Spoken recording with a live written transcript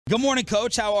Good morning,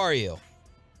 Coach. How are you?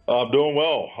 I'm doing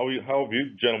well. How have you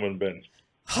gentlemen been?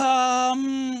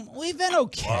 We've been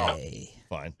okay.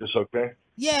 Wow. Fine. Just okay?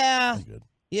 Yeah. I'm good.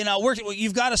 You know,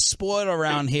 you've got a spoil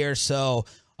around here, so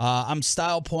I'm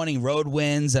style pointing road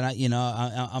wins, and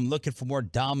I'm looking for more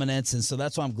dominance, and so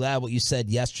that's why I'm glad what you said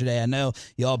yesterday. I know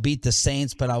y'all beat the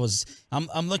Saints, but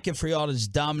I'm looking for y'all to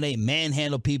just dominate,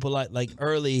 manhandle people like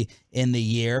early in the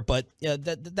year. But yeah,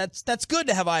 that's good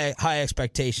to have high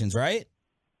expectations, right?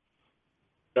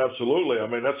 Absolutely. I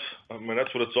mean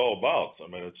that's what it's all about.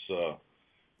 I mean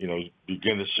it's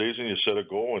begin the season, you set a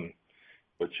goal,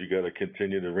 but you got to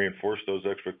continue to reinforce those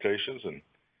expectations and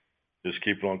just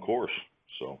keep it on course.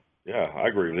 So yeah, I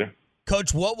agree with you.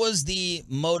 Coach, what was the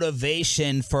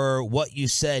motivation for what you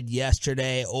said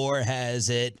yesterday, or has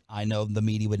it, I know the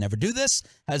media would never do this,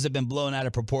 has it been blown out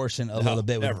of proportion a little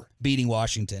bit with beating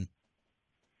Washington?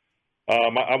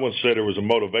 I wouldn't say there was a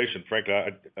motivation. Frankly,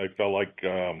 I felt like,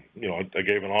 I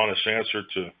gave an honest answer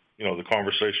to, the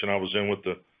conversation I was in with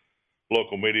the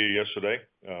local media yesterday.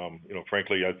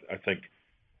 Frankly, I think,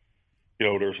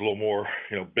 there's a little more,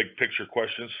 big picture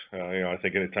questions. I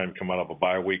think anytime you come out of a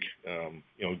bye week,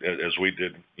 as we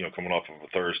did, coming off of a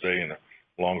Thursday and a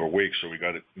longer week, so we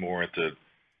got it more into,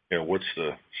 what's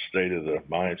the state of the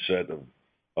mindset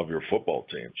of your football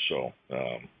team. So,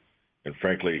 and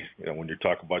frankly, when you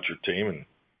talk about your team and,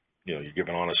 you give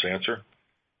an honest answer,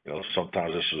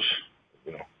 sometimes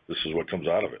this is what comes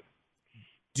out of it.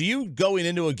 Do you, going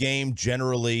into a game,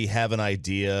 generally have an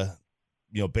idea,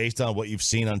 based on what you've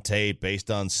seen on tape,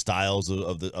 based on styles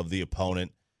of the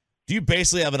opponent? Do you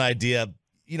basically have an idea,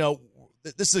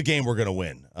 this is a game we're going to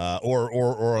win,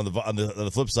 or on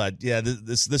the flip side, yeah,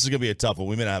 this is going to be a tough one.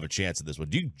 We may not have a chance at this one.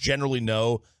 Do you generally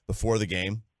know before the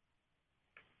game?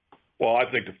 Well,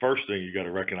 I think the first thing you got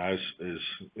to recognize is,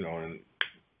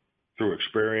 through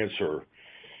experience, or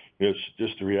it's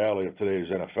just the reality of today's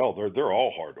NFL. They're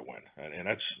all hard to win, and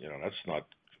that's not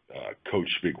coach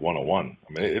speak 101.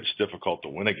 I mean, it's difficult to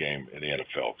win a game in the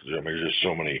NFL because there's just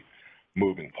so many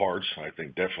moving parts. I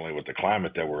think definitely with the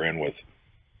climate that we're in with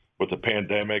the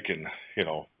pandemic and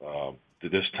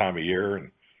this time of year,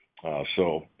 and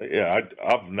so yeah,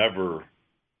 I've never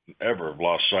ever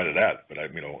lost sight of that. But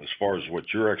as far as what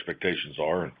your expectations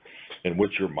are and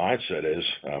what your mindset is,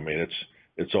 I mean,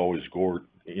 it's always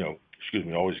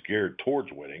always geared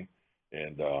towards winning.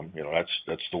 And,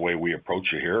 that's the way we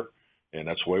approach it here. And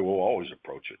that's the way we'll always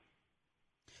approach it.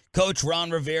 Coach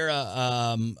Ron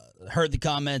Rivera heard the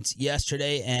comments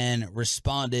yesterday and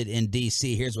responded in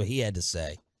D.C. Here's what he had to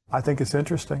say. I think it's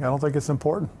interesting. I don't think it's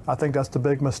important. I think that's the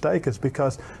big mistake, is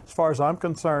because as far as I'm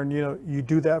concerned, you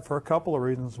do that for a couple of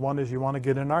reasons. One is you want to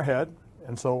get in our head.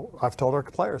 And so I've told our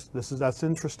players, that's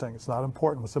interesting. It's not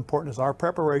important. What's important is our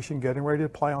preparation, getting ready to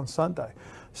play on Sunday.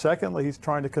 Secondly, he's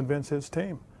trying to convince his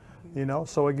team,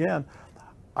 So again,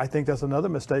 I think that's another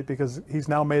mistake, because he's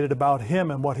now made it about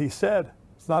him and what he said.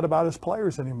 It's not about his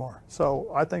players anymore.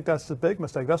 So I think that's the big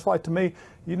mistake. That's why, to me,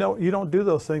 you don't do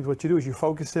those things. What you do is you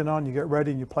focus in on, you get ready,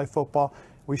 and you play football.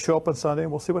 We show up on Sunday,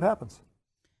 and we'll see what happens.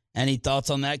 Any thoughts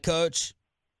on that, Coach?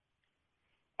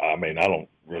 I mean, I don't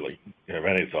really have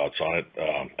any thoughts on it.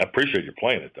 I appreciate you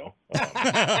playing it, though.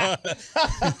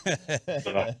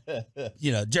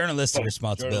 Journalistic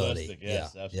responsibility. Journalistic,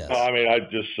 yes, yeah. absolutely. I mean, I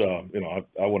just,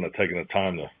 I wouldn't have taken the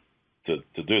time to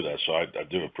do that. So I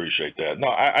do appreciate that. No,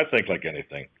 I think like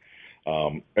anything,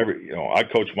 I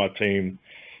coach my team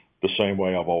the same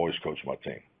way I've always coached my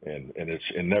team, and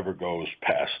it never goes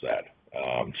past that.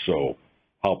 So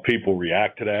how people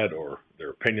react to that or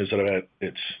their opinions of that,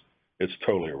 it's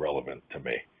totally irrelevant to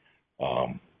me.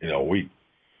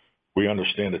 We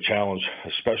understand the challenge,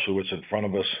 especially what's in front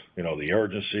of us. The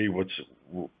urgency, what's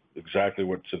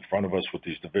in front of us with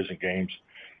these division games.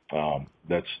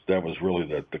 That was really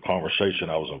the conversation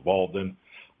I was involved in.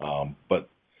 But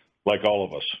like all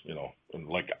of us, and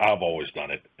like I've always done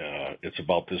it, it's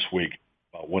about this week,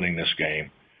 about winning this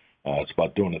game. It's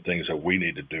about doing the things that we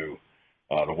need to do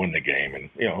to win the game.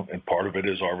 And part of it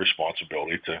is our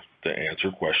responsibility to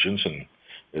answer questions. And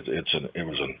it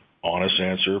was an honest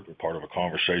answer, part of a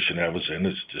conversation that I was in,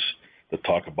 is just to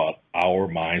talk about our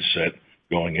mindset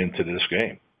going into this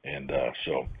game. And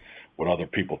so what other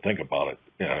people think about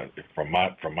it, from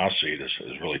my seat,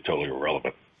 is really totally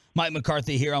irrelevant. Mike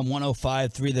McCarthy here on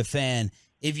 105.3 The Fan.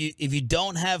 If you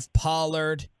don't have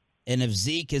Pollard, and if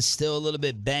Zeke is still a little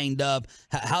bit banged up,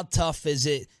 how tough is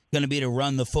it going to be to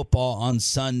run the football on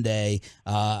Sunday?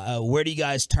 Where do you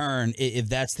guys turn if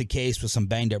that's the case with some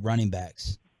banged up running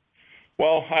backs?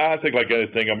 Well, I think like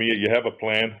anything, I mean, you have a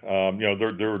plan. They're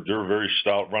a very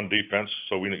stout run defense,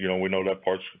 so we know that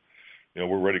part's,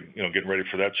 we're ready, getting ready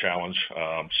for that challenge.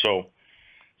 So,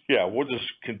 yeah, we'll just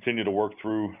continue to work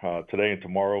through today and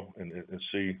tomorrow, and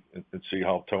see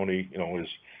how Tony,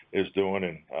 is doing.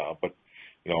 And but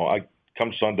I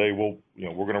come Sunday, we're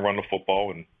going to run the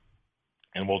football,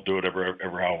 and we'll do it ever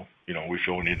how we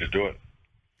feel we need to do it.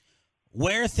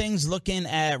 Where are things looking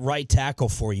at right tackle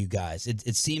for you guys?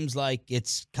 It seems like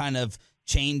it's kind of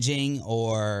changing,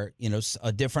 or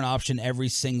a different option every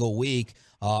single week.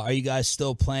 Are you guys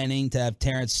still planning to have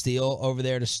Terrence Steele over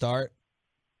there to start?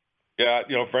 Yeah,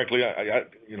 frankly, I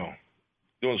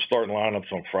doing starting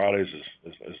lineups on Fridays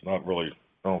is not really.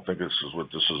 I don't think this is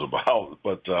what this is about.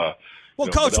 But well,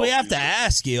 Coach, we have to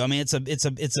ask you. I mean, it's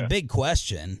a big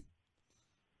question.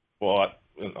 Well,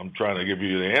 I'm trying to give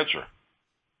you the answer.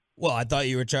 Well, I thought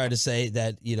you were trying to say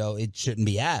that it shouldn't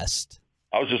be asked.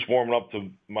 I was just warming up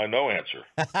to my no answer.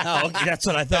 Oh, okay, that's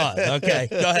what I thought. Okay,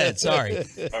 go ahead. Sorry.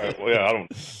 All right. Well, yeah, I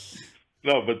don't.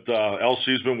 No, but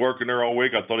LC's been working there all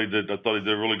week. I thought he did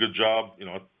a really good job,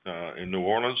 in New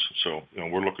Orleans. So,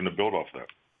 we're looking to build off that.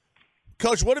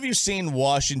 Coach, what have you seen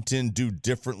Washington do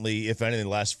differently, if anything, the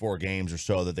last 4 games or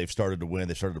so that they've started to win?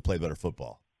 They've started to play better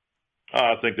football.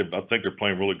 I think they're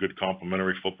playing really good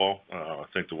complementary football. I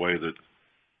think the way that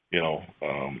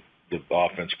the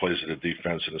offense plays to the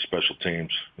defense and the special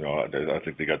teams. I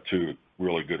think they got 2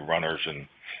 really good runners, and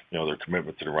their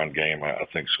commitment to the run game. I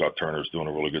think Scott Turner's doing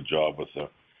a really good job with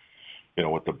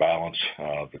the balance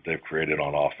that they've created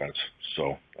on offense.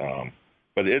 So,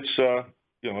 but it's a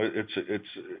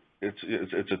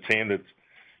team that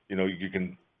you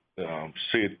can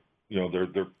see it.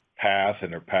 Their path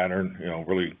and their pattern.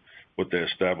 Really what they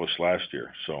established last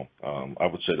year. So I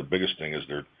would say the biggest thing is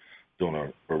they're doing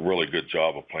a really good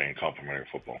job of playing complementary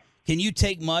football. Can you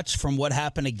take much from what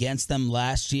happened against them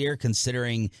last year,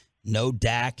 considering no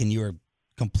Dak and you're a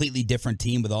completely different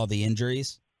team with all the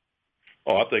injuries?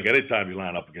 Oh, I think anytime you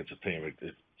line up against a team,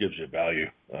 it gives you value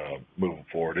moving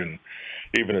forward, and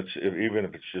even if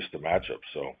it's just a matchup.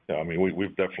 So, I mean,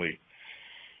 we've definitely,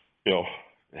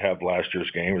 have last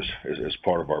year's game as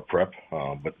part of our prep.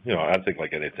 But I think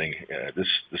like anything, this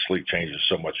league changes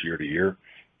so much year to year.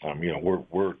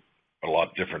 We're a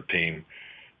lot different team,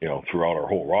 throughout our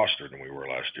whole roster than we were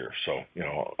last year. So,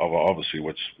 obviously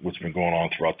what's been going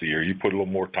on throughout the year, you put a little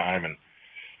more time and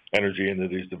energy into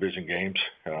these division games,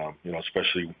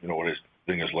 especially, when this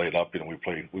thing is laid up.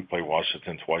 We play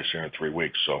Washington twice here in 3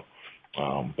 weeks. So,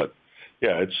 but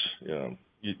yeah, it's,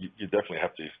 you definitely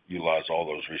have to utilize all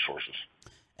those resources.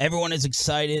 Everyone is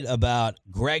excited about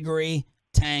Gregory,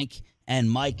 Tank, and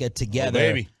Micah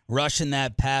together rushing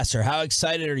that passer. How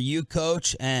excited are you,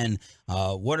 Coach? And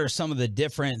what are some of the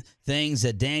different things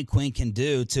that Dan Quinn can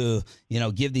do to,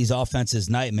 give these offenses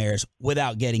nightmares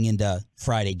without getting into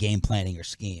Friday game planning or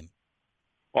scheme?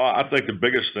 Well, I think the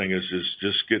biggest thing is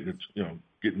just getting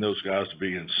those guys to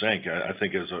be in sync. I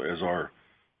think as our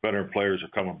veteran players are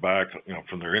coming back,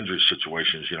 from their injury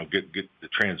situations, get the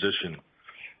transition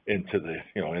into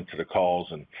the calls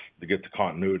and to get the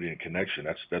continuity and connection.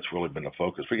 That's really been the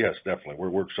focus. But yes, definitely,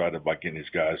 we're excited about getting these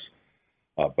guys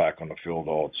back on the field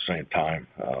all at the same time.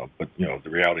 But the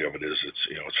reality of it is,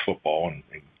 it's football,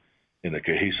 and the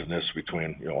cohesiveness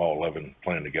between all 11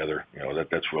 playing together.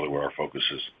 That's really where our focus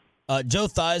is. Joe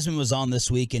Theismann was on this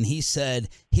week, and he said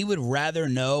he would rather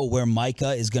know where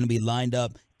Micah is going to be lined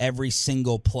up every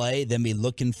single play than be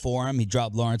looking for him. He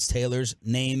dropped Lawrence Taylor's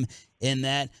name in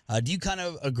that. Do you kind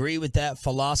of agree with that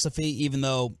philosophy, even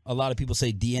though a lot of people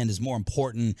say D-end is more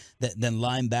important than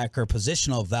linebacker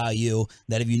positional value,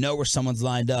 that if you know where someone's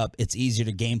lined up, it's easier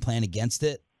to game plan against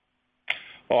it?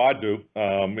 Oh, I do.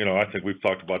 I think we've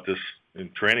talked about this in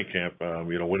training camp.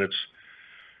 When it's,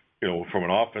 from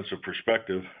an offensive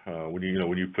perspective, when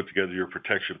you put together your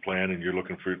protection plan and you're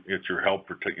looking for your help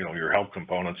your help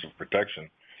components of protection,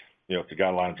 if the guy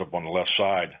lines up on the left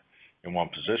side in one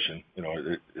position,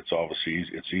 it's obviously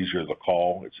it's easier to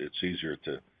call, it's easier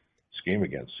to scheme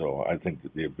against. So I think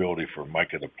that the ability for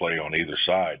Micah to play on either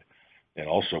side and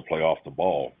also play off the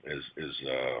ball is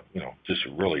just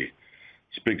really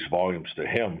speaks volumes to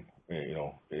him,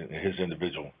 in his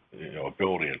individual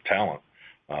ability and talent.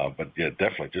 But yeah,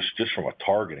 definitely just from a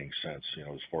targeting sense,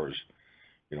 as far as,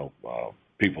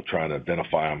 people trying to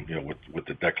identify him, with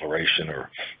the declaration or,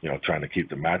 trying to keep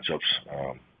the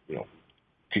matchups,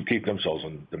 keep themselves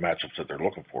in the matchups that they're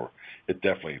looking for. It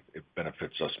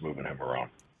benefits us moving him around.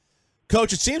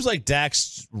 Coach, it seems like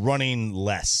Dak's running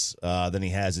less than he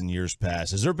has in years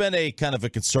past. Has there been a kind of a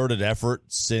concerted effort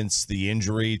since the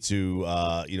injury to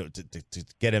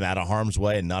get him out of harm's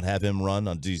way and not have him run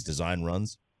on these design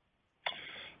runs?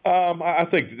 I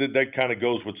think that kind of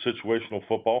goes with situational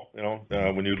football.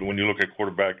 When you look at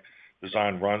quarterback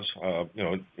design runs,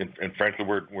 and frankly,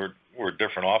 we're a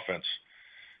different offense,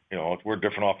 we're a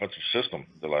different offensive system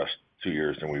the last 2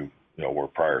 years than we were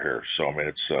prior here. So I mean,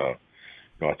 it's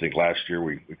I think last year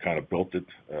we kind of built it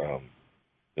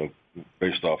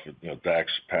based off of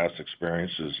Dak's past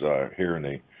experiences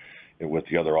here with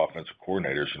the other offensive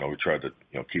coordinators. We tried to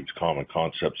keep the common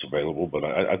concepts available, but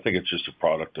I think it's just a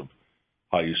product of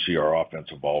how you see our offense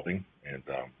evolving, and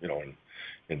how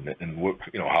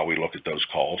we look at those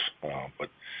calls. But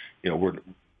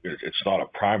it's not a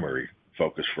primary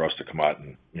focus for us to come out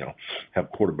and have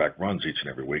quarterback runs each and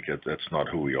every week. That's not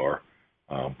who we are.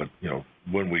 But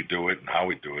when we do it and how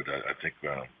we do it, I think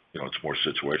it's more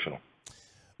situational.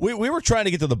 We were trying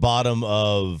to get to the bottom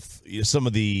of some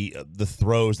of the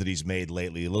throws that he's made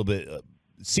lately. A little bit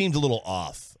seemed a little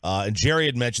off. And Jerry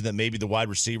had mentioned that maybe the wide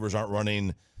receivers aren't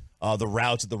running the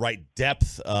routes at the right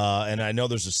depth. And I know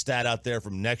there's a stat out there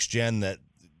from Next Gen that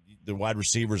the wide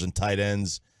receivers and tight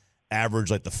ends average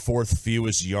like the fourth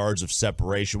fewest yards of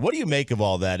separation. What do you make of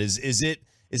all that? Is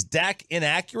Dak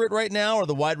inaccurate right now? Are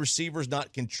the wide receivers not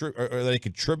are they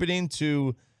contributing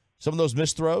to some of those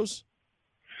missed throws?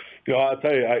 I'll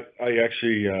tell you, I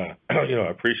actually,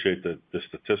 appreciate the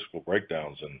statistical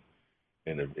breakdowns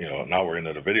and now we're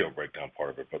into the video breakdown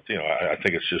part of it. But, I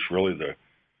think it's just really the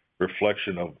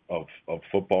reflection of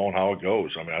football and how it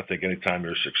goes. I mean, I think anytime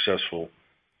you're successful,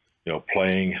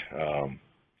 playing,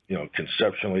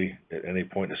 conceptually at any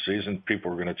point in the season,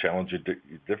 people are going to challenge you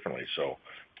differently. So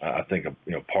I think,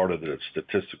 part of the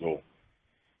statistical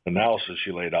analysis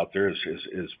you laid out there is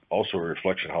also a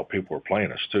reflection of how people are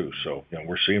playing us too. So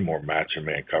we're seeing more match and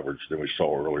man coverage than we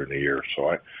saw earlier in the year.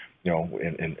 So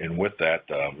and with that,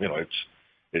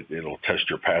 it'll test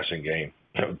your passing game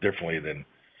differently than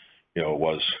it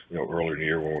was earlier in the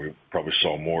year when we probably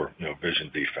saw more vision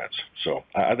defense. So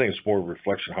I think it's more a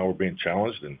reflection of how we're being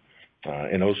challenged, and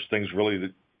those things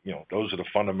really those are the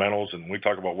fundamentals. And we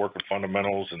talk about working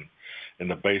fundamentals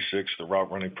and the basics, the route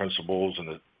running principles,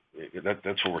 and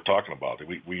that's what we're talking about.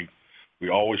 We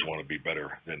always want to be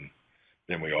better than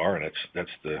we are, and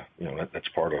that's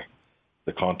part of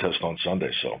the contest on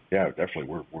Sunday. So yeah, definitely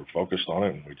we're focused on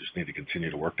it, and we just need to continue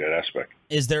to work that aspect.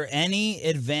 Is there any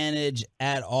advantage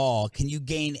at all? Can you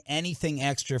gain anything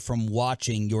extra from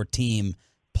watching your team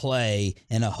play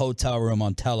in a hotel room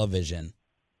on television?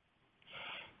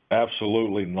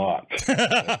 Absolutely not.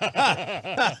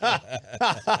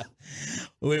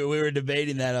 We were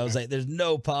debating that. I was like, "There's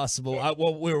no possible."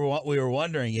 We were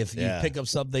wondering if you pick up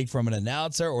something from an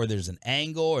announcer, or there's an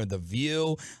angle, or the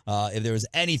view, if there was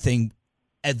anything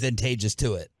advantageous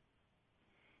to it.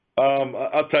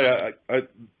 I'll tell you. I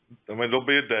mean, there'll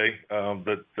be a day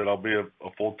that I'll be a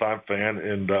full-time fan,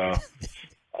 and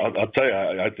I'll tell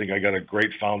you, I think I got a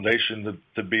great foundation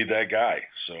to be that guy.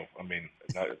 So, I mean,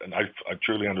 I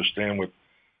truly understand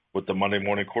what the Monday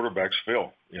morning quarterbacks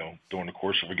feel, during the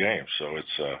course of a game. So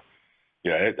it's,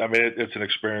 it's an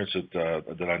experience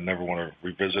that I never want to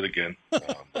revisit again.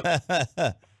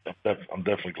 I'm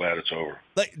definitely glad it's over.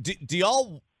 Like, do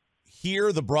y'all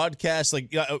hear the broadcast?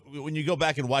 Like, when you go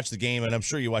back and watch the game, and I'm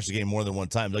sure you watch the game more than one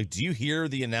time, like, do you hear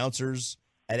the announcers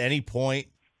at any point?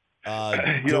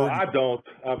 I don't.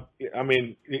 I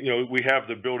mean, we have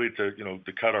the ability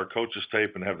to cut our coaches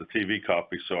tape and have the TV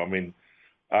copy. So, I mean,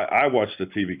 I watch the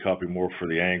TV copy more for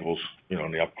the angles,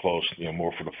 and the up close,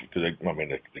 more for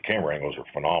the camera angles are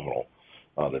phenomenal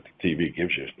that the TV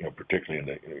gives you,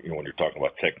 particularly in when you're talking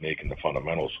about technique and the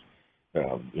fundamentals,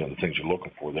 the things you're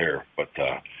looking for there. But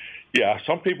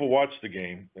some people watch the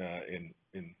game and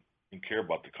care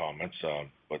about the comments,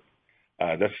 but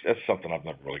that's something I've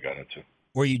never really got into.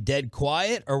 Were you dead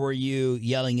quiet, or were you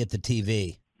yelling at the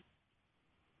TV?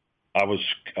 I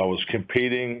was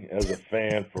competing as a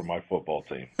fan for my football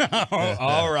team.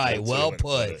 All right, well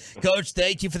put. Coach,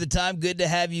 thank you for the time. Good to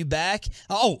have you back.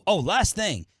 Oh, last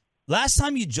thing. Last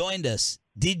time you joined us,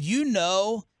 did you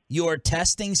know your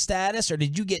testing status, or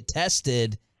did you get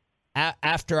tested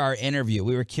after our interview?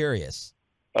 We were curious.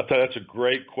 I'll tell you, that's a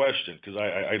great question, because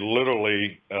I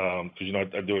literally, because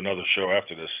I do another show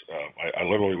after this. I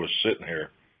literally was sitting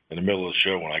here in the middle of the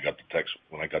show when I got the text,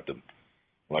 when I got the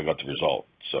result.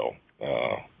 So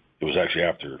it was actually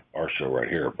after our show right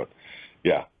here. But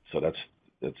yeah, so that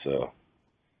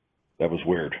was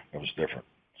weird. That was different.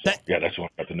 So, that's when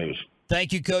I got the news.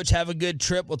 Thank you, Coach. Have a good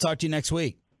trip. We'll talk to you next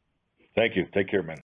week. Thank you. Take care, man.